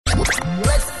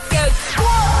Let's go.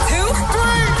 1, 2, 3.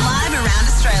 Live around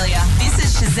Australia, this is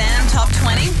Shazam Top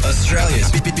 20. Australia's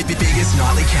biggest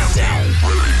nightly countdown.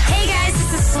 Hey guys,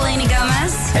 this is Selena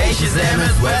Gomez. Hey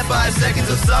Shazamers, we're 5 seconds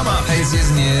of summer. Hey, it's Years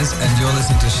and Years, and you're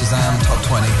listening to Shazam Top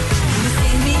 20.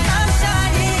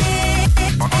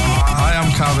 Hi,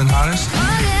 I'm Calvin Harris.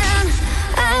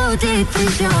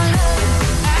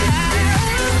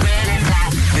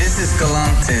 This is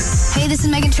Galantis. Hey, this is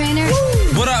Megan Trainor.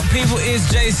 What up, people?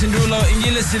 It's Jason Derulo, and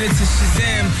you're listening to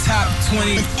Shazam Top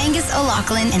 20. With Angus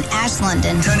O'Loughlin and Ash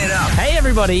London. Turn it up. Hey,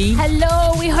 everybody.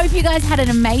 Hello, we hope you guys had an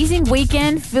amazing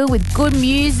weekend filled with good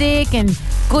music and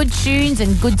good tunes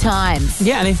and good times.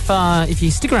 Yeah, and if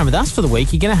you stick around with us for the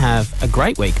week, you're going to have a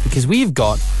great week because we've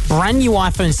got brand new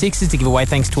iPhone 6s to give away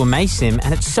thanks to AmaSim,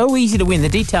 and it's so easy to win. The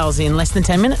details in less than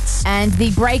 10 minutes. And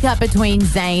the breakup between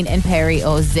Zayn and Perry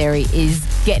or Zeri is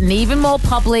getting even more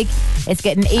public. It's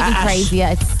getting even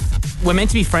crazier. We're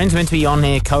meant to be friends, we're meant to be on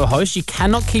air co-host. You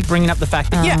cannot keep bringing up the fact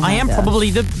that, I am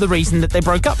probably the reason that they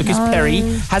broke up because Perry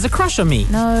has a crush on me.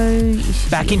 No.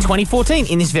 Back in 2014,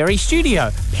 in this very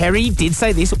studio, Perry did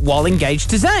say this while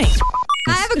engaged to Zayn.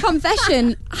 I have a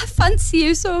confession. I fancy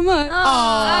you so much.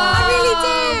 I really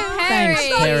do. Thanks,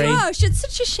 Perry. Gosh, it's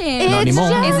such a shame. Not anymore.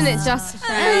 Isn't it just a shame?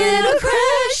 A little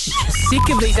crush. Sick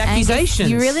of these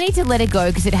accusations. You really need to let it go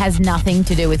because it has nothing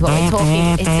to do with what we're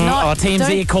talking. It's not. Oh,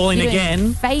 TMZ are calling you're doing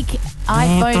again. Fake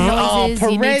iPhone noises.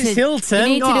 Perez Hilton.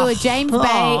 You need to do a James Bay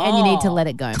and you need to let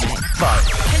it go, mate.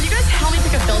 Can you guys help me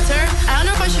pick a filter? I don't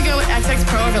know if I should go with XX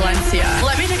Pro or Valencia.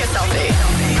 Let me take a selfie.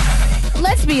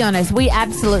 Let's be honest, we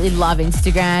absolutely love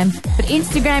Instagram, but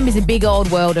Instagram is a big old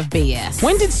world of BS.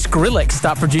 When did Skrillex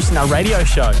start producing our radio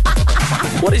show?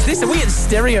 What is this? Are we at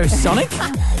Stereo Sonic?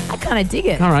 I kind of dig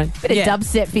it. All right. Bit of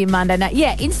dubstep for your Monday night.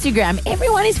 Yeah, Instagram.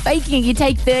 Everyone is faking it. You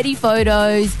take 30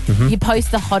 photos, you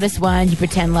post the hottest one, you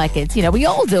pretend like it's, we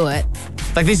all do it.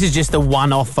 Like this is just a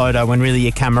one-off photo when really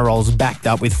your camera roll's backed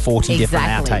up with 40 different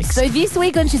outtakes. So this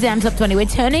week on Shazam Top 20, we're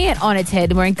turning it on its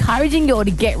head and we're encouraging you all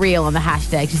to get real on the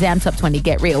hashtag Shazam Top 20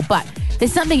 Get Real. But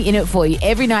there's something in it for you.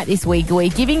 Every night this week, we're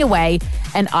giving away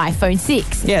an iPhone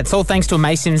 6. Yeah, it's all thanks to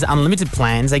AmaSim's unlimited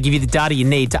plans. They give you the data you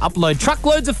need to upload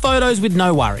truckloads of photos with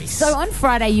no worries. So on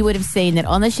Friday, you would have seen that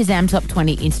on the Shazam Top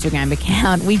 20 Instagram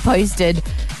account, we posted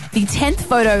the 10th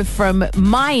photo from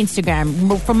my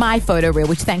Instagram, from my photo reel,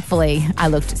 which thankfully I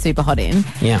looked super hot in.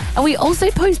 Yeah. And we also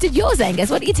posted yours, Angus.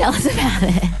 What do you tell us about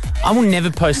it? I will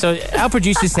never post. So our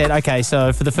producer said, okay,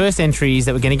 so for the first entries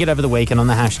that we're going to get over the weekend on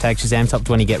the hashtag Shazam Top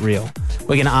 20 Get Real,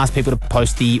 we're going to ask people to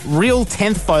post the real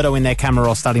 10th photo in their camera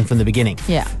roll starting from the beginning.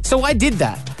 Yeah. So I did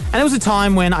that. And it was a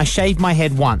time when I shaved my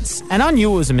head once. And I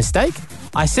knew it was a mistake.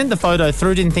 I sent the photo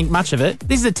through, didn't think much of it.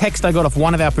 This is a text I got off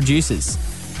one of our producers.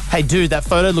 Hey, dude, that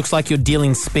photo looks like you're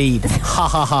dealing speed. Ha,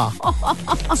 ha,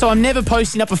 ha. So I'm never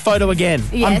posting up a photo again.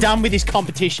 Yes. I'm done with this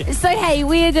competition. So, hey,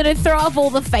 we're going to throw off all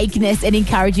the fakeness and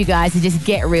encourage you guys to just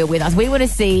get real with us. We want to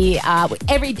see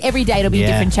every day it'll be a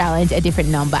different challenge, a different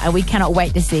number, and we cannot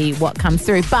wait to see what comes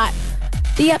through. But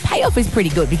the payoff is pretty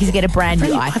good because you get a brand new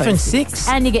iPhone 6.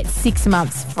 And you get 6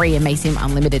 months free AmaSim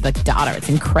Unlimited data. It's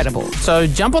incredible. So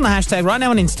jump on the hashtag right now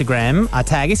on Instagram,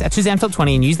 tag us at Shazam Top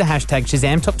 20 and use the hashtag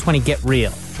Shazam Top 20 Get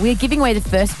Real. We're giving away the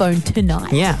first phone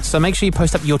tonight. Yeah, so make sure you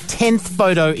post up your 10th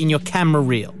photo in your camera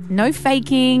reel. No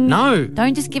faking. No.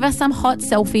 Don't just give us some hot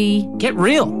selfie. Get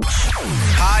real.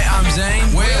 Hi, I'm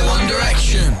Zayn. We're One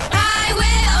Direction. Hi,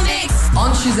 we're Mix. On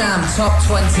Shazam Top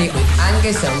 20 with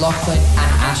Angus O'Loughlin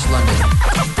and Ash London.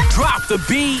 Drop the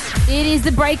beat. It is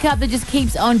the breakup that just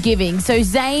keeps on giving. So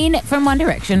Zayn from One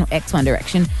Direction, ex-One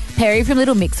Direction, Perry from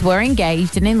Little Mix were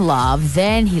engaged and in love.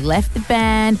 Then he left the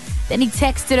band. Then he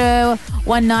texted her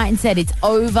one night and said it's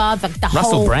over. The Russell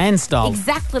whole, Brand style.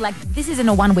 Exactly. Like, this isn't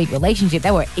a one-week relationship.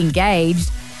 They were engaged.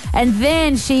 And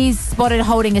then she's spotted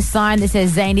holding a sign that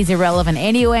says Zayn is irrelevant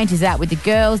anyway, and she's out with the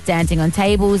girls, dancing on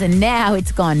tables, and now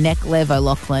it's gone neck level,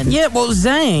 O'Loughlin. Yeah, well,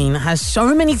 Zayn has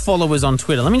so many followers on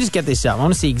Twitter. Let me just get this up. I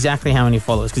want to see exactly how many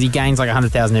followers, because he gains like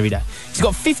 100,000 every day. He's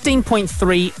got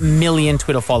 15.3 million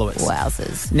Twitter followers.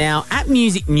 Wowzers. Now, at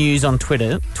Music News on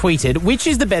Twitter tweeted, which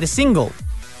is the better single?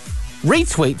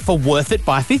 Retweet for Worth It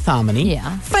by Fifth Harmony.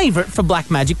 Yeah. Favourite for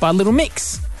Black Magic by Little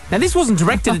Mix. Now, this wasn't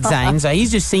directed at Zayn, so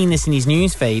he's just seen this in his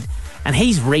news feed, and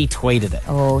he's retweeted it.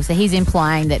 Oh, so he's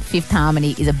implying that Fifth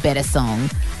Harmony is a better song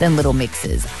than Little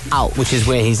Mix's. Ouch. Which is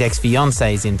where his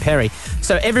ex-fiancée is in Perry.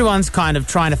 So everyone's kind of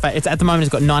trying to... It's at the moment,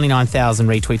 it's got 99,000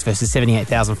 retweets versus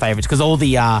 78,000 favourites because all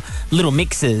the Little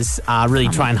Mixes are really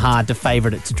trying hard to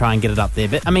favourite it to try and get it up there.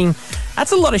 But, I mean,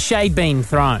 that's a lot of shade being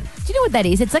thrown. Do you know what that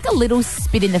is? It's like a little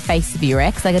spit in the face of your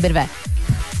ex, like a bit of a...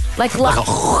 Like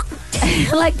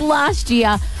last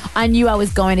year, I knew I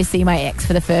was going to see my ex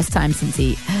for the first time since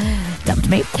he dumped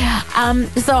me.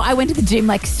 So I went to the gym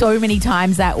like so many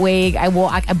times that week. I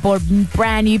bought a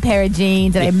brand new pair of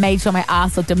jeans and I made sure my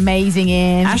ass looked amazing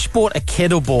in. Ash brought a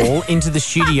kettlebell into the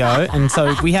studio, and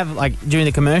so we have, like, during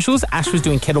the commercials, Ash was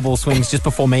doing kettlebell swings just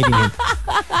before meeting him.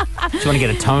 Do you want to get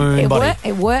a toned body?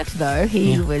 It worked, though.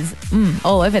 He was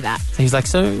all over that. So he's like,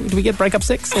 so do we get breakup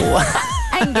sex? Or?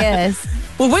 I guess.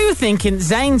 Well, we were thinking,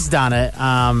 Zane's done it.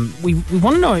 We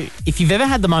want to know if you've ever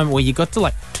had the moment where you got to,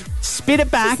 like, spit it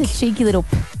back Just a cheeky little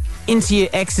into your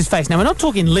ex's face. Now, we're not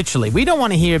talking literally. We don't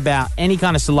want to hear about any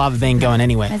kind of saliva being going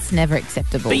anywhere. That's never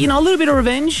acceptable. But, you know, a little bit of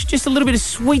revenge, just a little bit of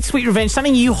sweet, sweet revenge,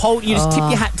 something you just tip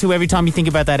your hat to every time you think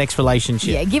about that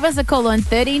ex-relationship. Yeah, give us a call on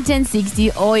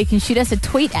 131060 or you can shoot us a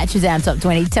tweet at Shazam Top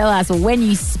 20. Tell us when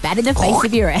you spat in the face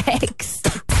of your ex.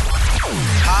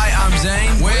 Hi, I'm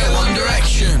Zayn. We're One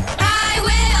Direction. I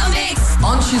will mix.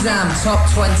 On Shazam Top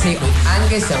 20 with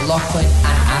Angus O'Loughlin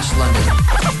and Ash London.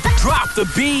 Drop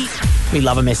the beat. We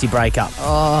love a messy breakup.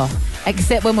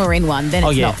 Except when we're in one, then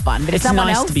it's not fun. But if it's someone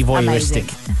nice else, to be voyeuristic.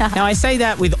 Now, I say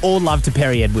that with all love to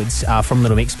Perry Edwards from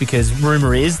Little Mix, because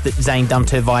rumour is that Zayn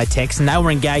dumped her via text and they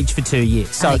were engaged for 2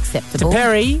 years. So, unacceptable. to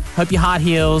Perry, hope your heart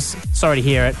heals. Sorry to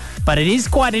hear it. But it is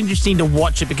quite interesting to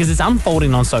watch it because it's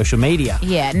unfolding on social media.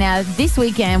 Yeah, now this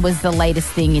weekend was the latest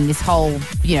thing in this whole,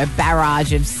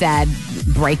 barrage of sad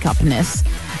breakupness.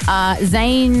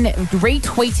 Zayn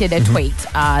retweeted a tweet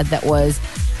that was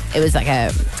like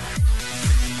a...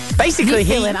 Basically,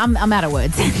 I'm out of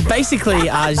words. Basically,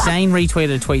 Zayn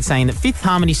retweeted a tweet saying that Fifth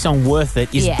Harmony's song Worth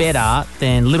It is better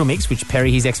than Little Mix, which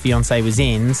Perry, his ex-fiancée, was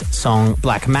in's song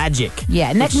Black Magic.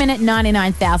 Yeah, next minute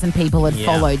 99,000 people had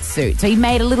followed suit. So he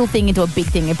made a little thing into a big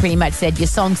thing and pretty much said, your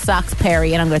song sucks,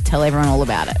 Perry, and I'm going to tell everyone all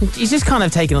about it. He's just kind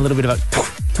of taken a little bit of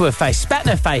a to her face, spat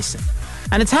in her face.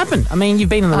 And it's happened. I mean, you've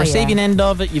been on the receiving end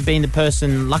of it. You've been the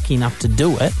person lucky enough to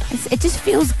do it. It just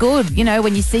feels good,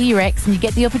 when you see your ex and you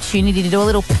get the opportunity to do a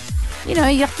little,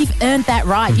 you've earned that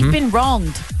right. You've been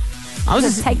wronged.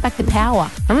 Just take back the power.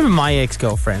 I remember my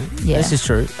ex-girlfriend. Yeah. This is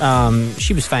true.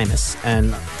 She was famous,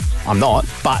 and I'm not,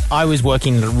 but I was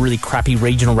working at a really crappy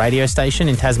regional radio station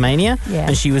in Tasmania,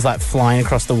 and she was, like, flying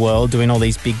across the world doing all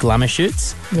these big glamour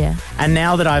shoots. Yeah. And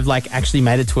now that I've, like, actually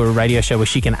made it to a radio show where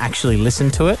she can actually listen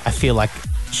to it, I feel like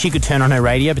she could turn on her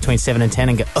radio between 7 and 10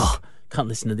 and go, can't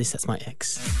listen to this, that's my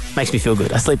ex. Makes me feel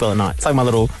good. I sleep well at night. It's like my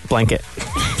little blanket.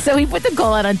 So we put the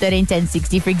call out on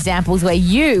 131060 for examples where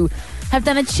you have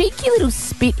done a cheeky little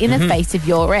spit in the face of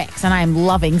your ex, and I am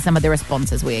loving some of the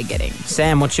responses we are getting.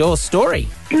 Sam, what's your story?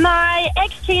 My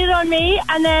ex cheated on me,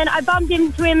 and then I bumped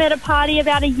into him at a party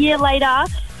about a year later,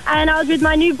 and I was with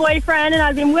my new boyfriend, and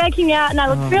I'd been working out, and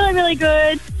I looked really, really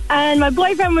good. And my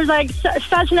boyfriend was like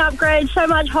such an upgrade, so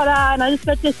much hotter, and I just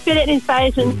got to spit it in his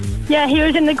face. And he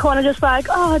was in the corner just like,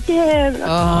 oh, damn.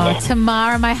 Oh,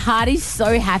 Tamara, my heart is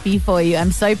so happy for you.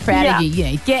 I'm so proud of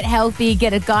you. Get healthy,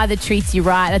 get a guy that treats you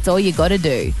right. That's all you got to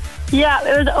do. Yeah,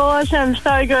 it was awesome.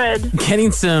 So good.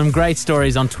 Getting some great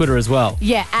stories on Twitter as well.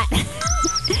 Yeah,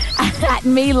 at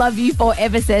me love you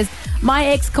forever says, my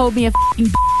ex called me a f***ing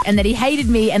and that he hated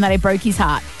me and that I broke his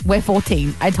heart. We're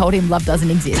 14. I told him love doesn't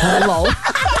exist. Lol.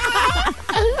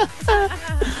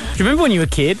 Do you remember when you were a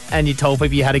kid and you told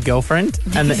people you had a girlfriend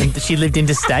and she lived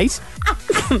interstate?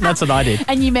 That's what I did.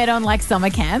 And you met on like summer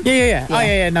camp? Yeah. Oh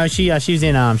yeah. No, she's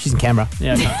in Canberra.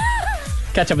 Yeah. No.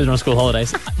 Catch up with her on school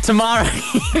holidays. Tamara.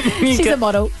 She's a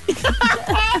model.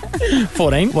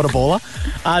 14. What a baller.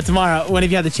 Tamara, when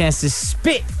have you had the chance to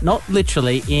spit, not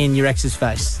literally, in your ex's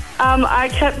face? I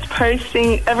kept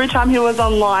posting every time he was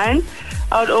online.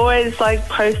 I would always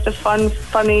post a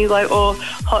funny or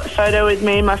hot photo with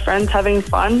me and my friends having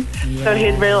fun. Yeah. So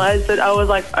he'd realise that I was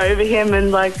over him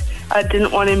and I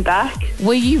didn't want him back.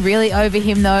 Were you really over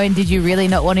him though, and did you really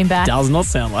not want him back? Does not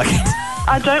sound like it.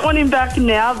 I don't want him back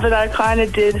now, but I kind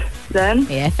of did then.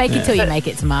 Yeah, fake it till you make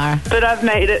it, Tamara. But I've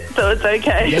made it, so it's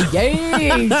okay.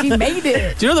 Yeah, she made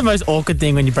it. Do you know the most awkward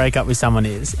thing when you break up with someone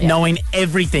is? Yeah. Knowing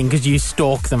everything because you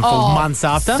stalk them for months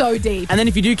after. So deep. And then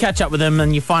if you do catch up with them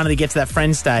and you finally get to that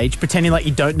friend stage, pretending like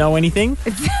you don't know anything.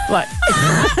 It's so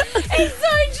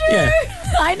true. Yeah.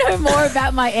 I know more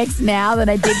about my ex now than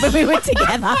I did when we were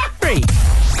together. Hey,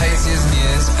 it's Years and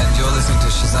Years, and you're listening to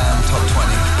Shazam Top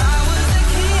 20.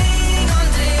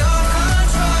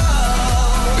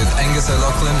 Angus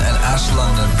O'Loughlin and Ash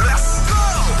London. Let's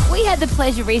go! We had the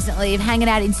pleasure recently of hanging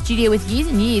out in studio with Years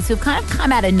and Years who've kind of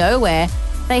come out of nowhere.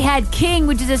 They had King,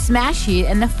 which is a smash hit,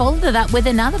 and they followed it up with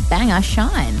another banger,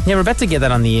 Shine. Yeah, we're about to get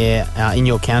that on the air in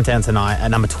your countdown tonight at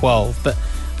number 12. But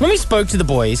When we spoke to the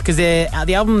boys, because the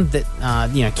album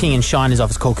that King and Shine is off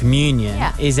is called Communion,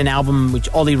 is an album which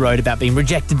Ollie wrote about being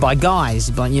rejected by guys,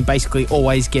 but you're basically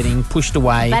always getting pushed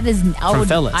away from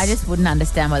fellas. I just wouldn't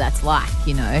understand what that's like,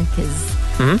 because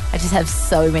I just have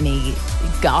so many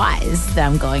guys that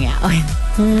I'm going out with.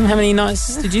 How many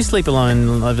nights did you sleep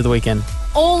alone over the weekend?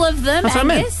 All of them, That's what I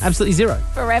meant. Absolutely zero.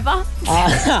 Forever.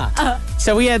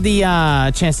 So we had the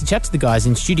chance to chat to the guys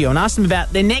in studio and ask them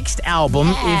about their next album.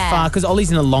 Because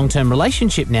Ollie's in a long-term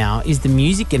relationship now, is the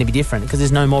music going to be different? Because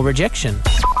there's no more rejection.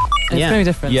 It's very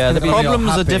different. Yeah, the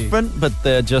problems are different, but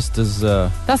they're just as...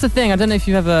 That's the thing. I don't know if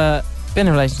you've ever been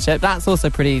in a relationship. That's also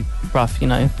pretty rough,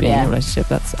 being in a relationship.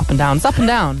 That's up and down. It's up and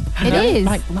down. It is.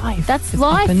 Like life. That's it's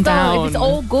life, up and though. down. If it's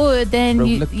all good, then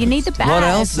you need the bad. What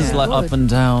else is like up and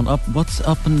down? What's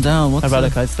up and down? What's a roller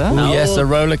coaster? Oh, yes, a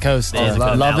roller coaster.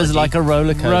 Love is like a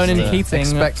roller coaster. Ronan Keating.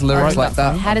 Expect lyrics like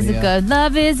that. How does it go?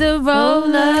 Love is a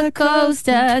roller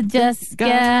coaster. Just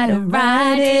gotta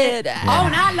ride it all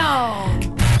night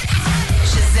long.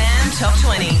 Shazam Top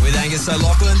 20. With Angus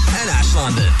O'Loughlin and Ash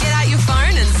London. Get out your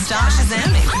phone and start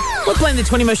Shazamming. We're playing the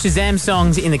 20 most Shazam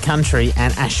songs in the country.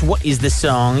 And Ash, what is the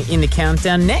song in the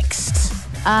countdown next?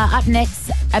 Up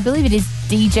next, I believe it is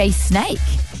DJ Snake.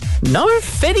 No,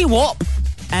 Fetty Wap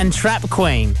and Trap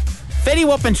Queen. Fetty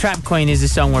Wap and Trap Queen is the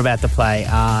song we're about to play.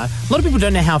 A lot of people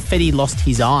don't know how Fetty lost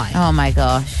his eye. Oh, my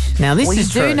gosh. Now, this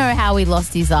is true. We do know how he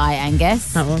lost his eye,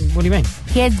 Angus. Oh, what do you mean?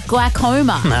 He had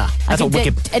glaucoma. Nah, that's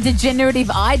a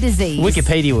degenerative eye disease.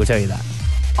 Wikipedia will tell you that.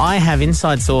 I have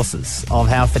inside sources of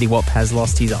how Fetty Wap has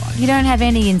lost his eye. You don't have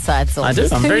any inside sources. I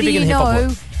do. I'm very big in hip-hop. Who do you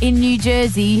know in New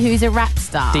Jersey who's a rap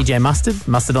star? DJ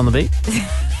Mustard on the beat.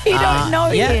 You don't know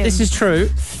him. Yeah, this is true.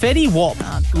 Fetty Wap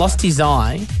lost his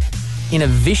eye in a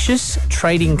vicious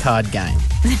trading card game.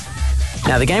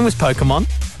 Now, the game was Pokemon,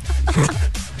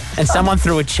 and someone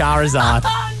threw a Charizard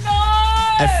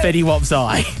at Fetty Wap's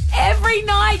eye. Every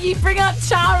night you bring up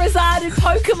Charizard and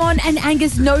Pokemon, and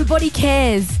Angus, nobody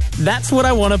cares. That's what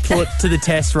I want to put to the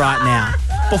test right now.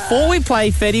 Before we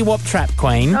play Fetty Wap Trap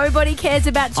Queen, nobody cares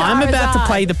about Charizard. I'm about to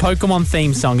play the Pokemon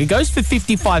theme song. It goes for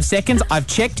 55 seconds. I've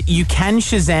checked. You can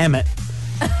Shazam it.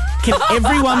 Can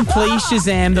everyone please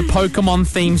Shazam the Pokemon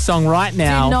theme song right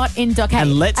now? Do not indicate.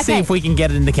 And let's see if we can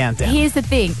get it in the countdown. Here's the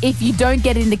thing. If you don't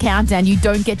get it in the countdown, you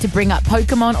don't get to bring up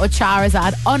Pokemon or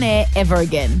Charizard on air ever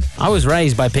again. I was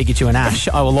raised by Pikachu and Ash.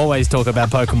 I will always talk about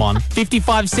Pokemon.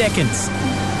 55 seconds.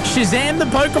 Shazam the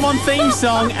Pokemon theme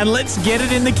song and let's get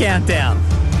it in the countdown.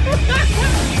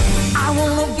 I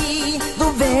want to be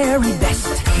the very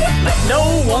best, but no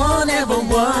one ever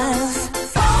was.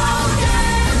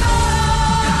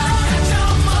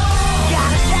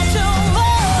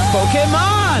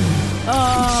 Pokemon!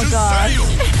 Oh, gosh.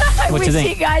 I What wish you think?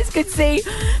 you guys could see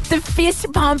the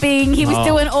fist pumping. He was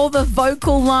doing all the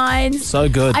vocal lines. So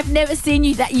good. I've never seen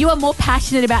you that. You are more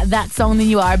passionate about that song than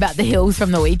you are about The Hills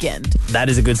from the Weekend. That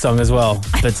is a good song as well.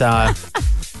 But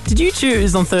did you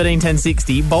choose on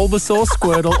 131060 Bulbasaur,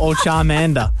 Squirtle or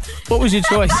Charmander? What was your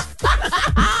choice?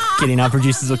 Kidding, our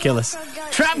producers will kill us.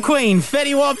 Trap Queen,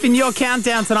 Fetty Wap in your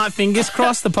countdown tonight. Fingers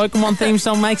crossed the Pokemon theme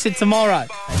song makes it tomorrow.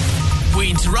 We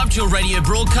interrupt your radio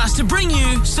broadcast to bring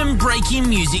you some breaking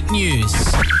music news.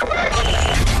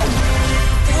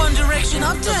 One Direction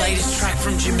update. The latest track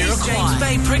from Jamiroquai. James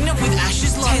Bay pregnant with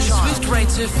Ash's love child. Taylor Swift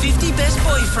rates her 50 best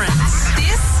boyfriends.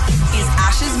 This is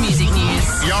Ash's music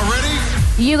news. Y'all ready?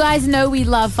 You guys know we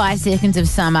love 5 Seconds of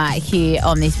Summer here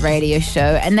on this radio show,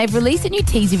 and they've released a new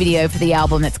teaser video for the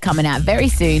album that's coming out very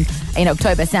soon in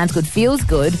October. Sounds Good, Feels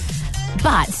Good.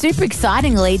 But super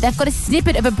excitingly, they've got a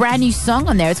snippet of a brand new song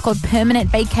on there. It's called Permanent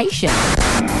Vacation.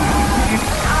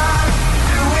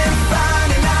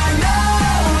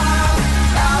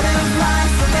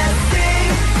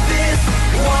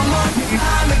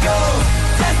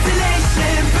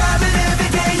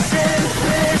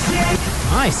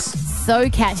 Nice. So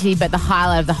catchy, but the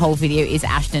highlight of the whole video is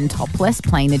Ashton topless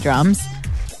playing the drums.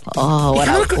 Oh,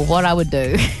 what I would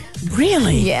do.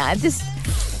 Really? Yeah, I just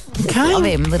Okay. love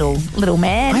him, little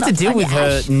man. I had to deal On with your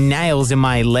her Ash. nails in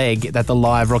my leg at the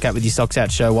live Rock Out With Your Socks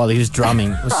Out show while he was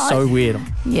drumming. It was so weird.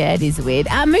 Yeah, it is weird.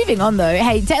 Moving on though,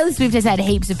 hey, Taylor Swift has had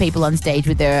heaps of people on stage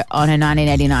with her on her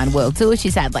 1989 World Tour.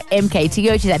 She's had like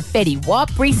MKTO, she's had Fetty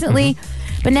Wap recently.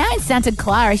 But now in Santa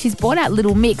Clara, she's brought out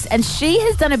Little Mix and she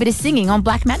has done a bit of singing on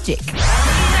Black Magic.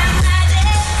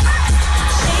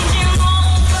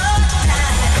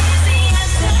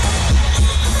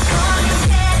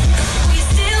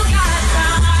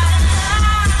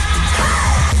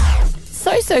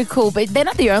 So cool, but they're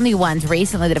not the only ones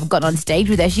recently that have gotten on stage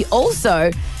with her. She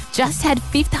also just had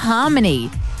Fifth Harmony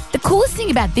The coolest thing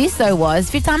about this, though, was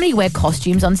fifth time you wear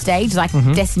costumes on stage, like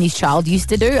Destiny's Child used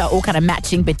to do, all kind of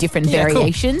matching but different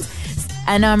variations. Cool.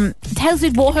 And Taylor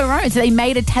Swift wore her own, so they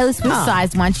made a Taylor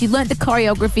Swift-sized one. She learnt the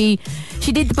choreography.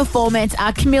 She did the performance.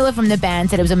 Camilla from the band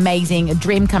said it was amazing, a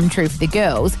dream come true for the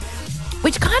girls,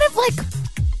 which kind of like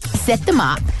set them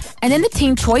up. And then the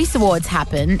Teen Choice Awards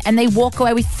happen, and they walk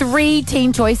away with 3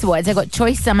 Teen Choice Awards. They got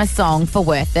Choice Summer Song for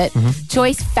Worth It,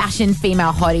 Choice Fashion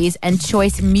Female Hotties, and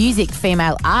Choice Music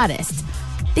Female Artist.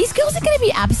 These girls are going to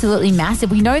be absolutely massive.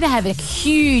 We know they have a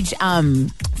huge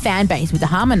fan base with the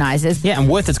Harmonizers. Yeah, and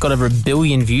Worth It's got over 1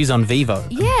 billion views on Vivo.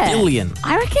 Yeah. 1 billion.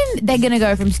 I reckon they're going to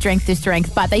go from strength to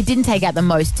strength, but they didn't take out the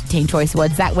most Teen Choice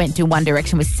Awards. That went to One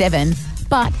Direction with 7.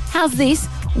 But how's this?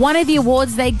 One of the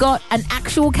awards they got an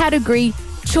actual category,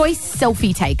 Choice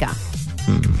Selfie Taker.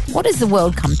 What does the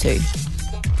world come to?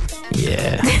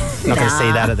 Yeah. Not going to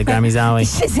see that at the Grammys, are we?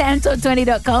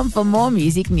 ShazamTop20.com for more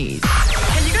music news.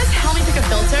 Can you guys help me pick a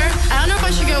filter? I don't know if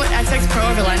I should go with XX Pro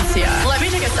or Valencia. Let me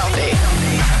take a selfie.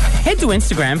 Head to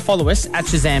Instagram, follow us at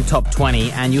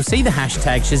ShazamTop20, and you'll see the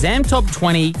hashtag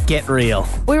ShazamTop20GetReal.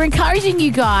 We're encouraging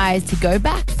you guys to go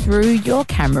back through your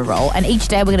camera roll, and each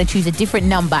day we're going to choose a different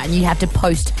number, and you have to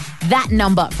post that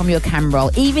number from your camera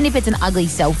roll, even if it's an ugly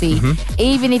selfie,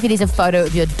 even if it is a photo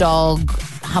of your dog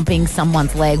humping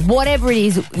someone's leg, whatever it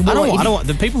is. I don't want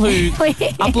the people who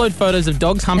upload photos of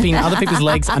dogs humping other people's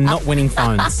legs are not winning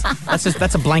phones.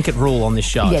 That's a blanket rule on this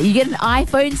show. Yeah, you get an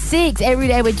iPhone 6. Every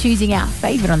day we're choosing our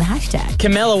favourite on the hashtag.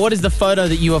 Camilla, what is the photo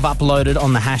that you have uploaded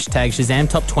on the hashtag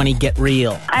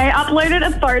ShazamTop20GetReal? I uploaded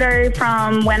a photo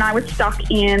from when I was stuck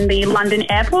in the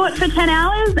London airport for 10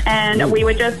 hours, and we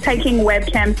were just taking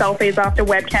webcam selfies after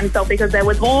webcam selfie because there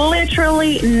was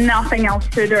literally nothing else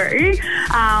to do.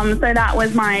 So that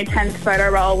was my 10th photo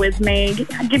roll, with me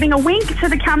giving a wink to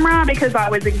the camera because I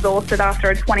was exhausted after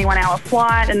a 21-hour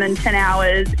flight and then 10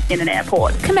 hours in an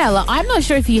airport. Camilla, I'm not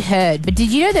sure if you heard, but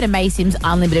did you know that Amasim's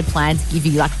unlimited plans give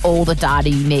you like all the data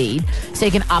you need so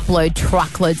you can upload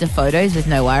truckloads of photos with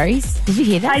no worries? Did you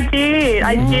hear that? I did.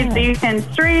 I did. So you can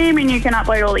stream and you can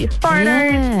upload all these photos.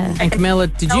 Yeah. And Camilla,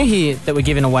 did you hear that we're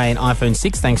giving away an iPhone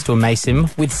 6 thanks to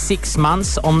Amasim with 6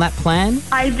 months on that plan?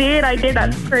 I did.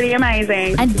 That's pretty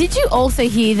amazing. And did you also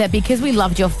hear that because we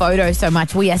loved your photo so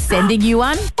much, we are sending you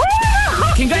one?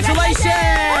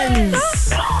 Congratulations!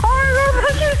 Oh my God,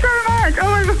 thank you so much. Oh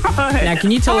my God. Now,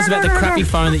 can you tell us about the crappy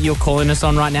phone that you're calling us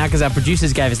on right now? Because our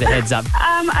producers gave us the heads up.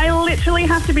 I literally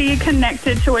have to be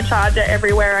connected to a charger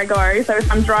everywhere I go. So if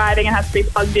I'm driving, it has to be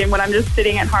plugged in. When I'm just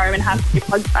sitting at home, it has to be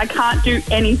plugged. I can't do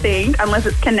anything unless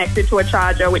it's connected to a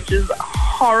charger, which is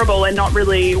horrible and not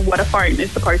really what a phone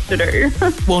is supposed to do.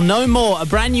 Well, no more. A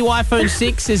brand new iPhone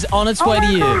 6 is on its way to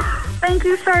you. God. Thank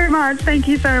you so much. Thank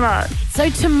you so much. So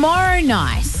tomorrow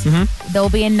night, there'll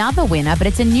be another winner, but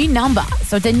it's a new number.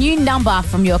 So it's a new number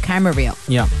from your camera reel.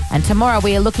 Yeah. And tomorrow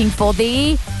we are looking for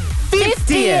the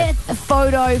 50th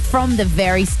photo from the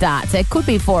very start. So it could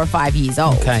be 4 or 5 years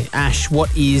old. Okay, Ash,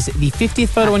 what is the 50th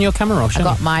photo on your camera roll? I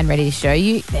got mine ready to show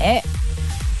you. There.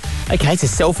 Okay, it's a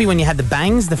selfie when you had the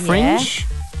bangs, the fringe. Yeah.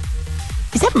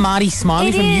 Is that Marty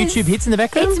Smiley from YouTube Hits in the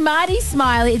background? It's Marty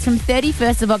Smiley. It's from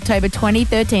 31st of October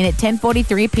 2013 at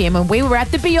 10:43 p.m. when we were at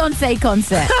the Beyonce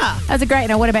concert. That was a great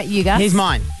night. What about you, Gus? Here's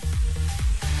mine.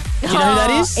 Do you know who that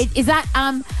is? Is that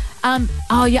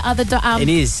your other it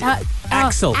is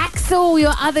Axel. Axel,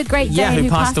 your other great Dane who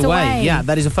passed away. Yeah,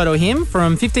 that is a photo of him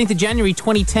from 15th of January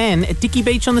 2010 at Dicky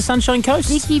Beach on the Sunshine Coast.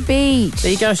 Dicky Beach.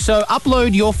 There you go. So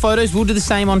upload your photos. We'll do the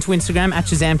same onto Instagram at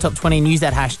ShazamTop20 and use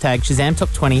that hashtag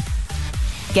ShazamTop20.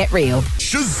 Get real.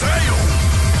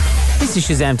 Shazam! This is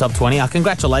Shazam Top 20. Our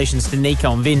congratulations to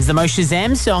Nico and Vince, the most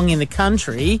Shazam song in the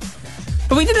country.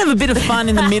 But we did have a bit of fun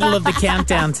in the middle of the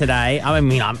countdown today. I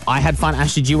mean, I had fun.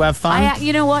 Ash, did you have fun?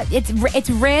 You know what? It's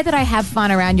rare that I have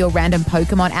fun around your random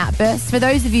Pokemon outbursts. For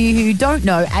those of you who don't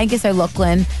know, Angus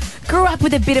O'Loughlin grew up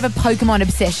with a bit of a Pokemon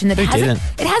obsession that it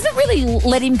hasn't really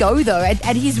let him go, though.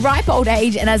 At his ripe old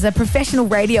age and as a professional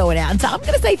radio announcer, I'm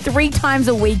going to say 3 times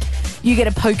a week you get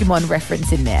a Pokemon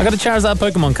reference in there. I got a Charizard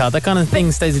Pokemon card. That kind of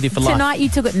thing stays with you for life. Tonight you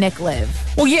took it neck lev.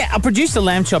 Well, yeah, our producer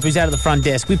Lamb Chop, who's out at the front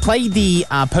desk, we played the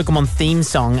Pokemon theme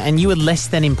song, and you were less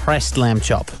than impressed, Lamb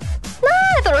Chop. No,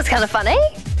 I thought it was kind of funny.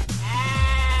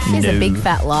 She's a big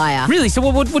fat liar. Really? So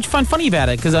what you find funny about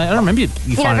it? Because I don't remember you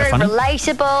finding it funny. Very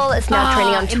relatable. It's now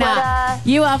trending on Twitter. Nah,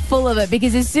 you are full of it,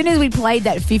 because as soon as we played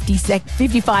that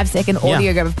 55-second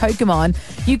audiogram of Pokemon,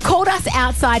 you called us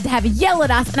outside to have a yell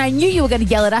at us, and I knew you were going to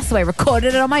yell at us, so I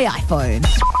recorded it on my iPhone.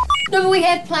 No, but we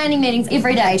have planning meetings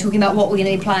every day talking about what we're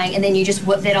going to be playing, and then you just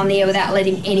whip that on the air without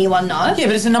letting anyone know. Yeah,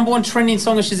 but it's the number one trending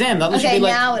song of Shazam. That should Okay, be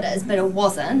like... now it is, but it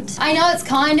wasn't. I know it's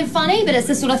kind of funny, but it's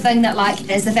the sort of thing that, like,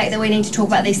 it's the fact that we need to talk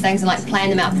about these things and, like, plan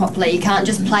them out properly. You can't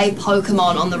just play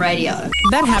Pokemon on the radio.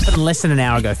 That happened less than an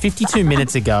hour ago. 52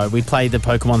 minutes ago, we played the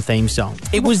Pokemon theme song.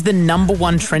 It was the number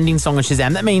one trending song of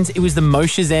Shazam. That means it was the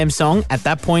most Shazam song at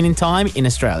that point in time in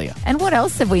Australia. And what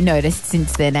else have we noticed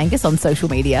since then, Angus, on social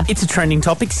media? It's a trending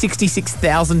topic.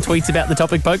 66,000 tweets about the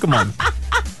topic Pokemon.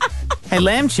 Hey,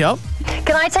 Lamb Chop.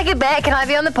 Can I take it back? Can I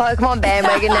be on the Pokemon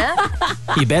bandwagon now?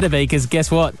 You better be, because guess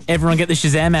what? Everyone get the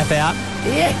Shazam app out.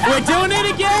 Yeah. We're doing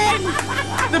it again!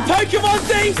 The Pokemon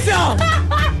theme song!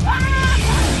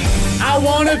 I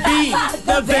want to be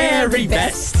the very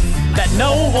best that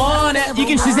no one else... You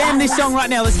can Shazam this song right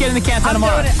now. Let's get in the countdown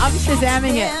tomorrow. I'm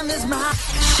Shazamming it.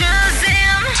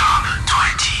 Shazam! Top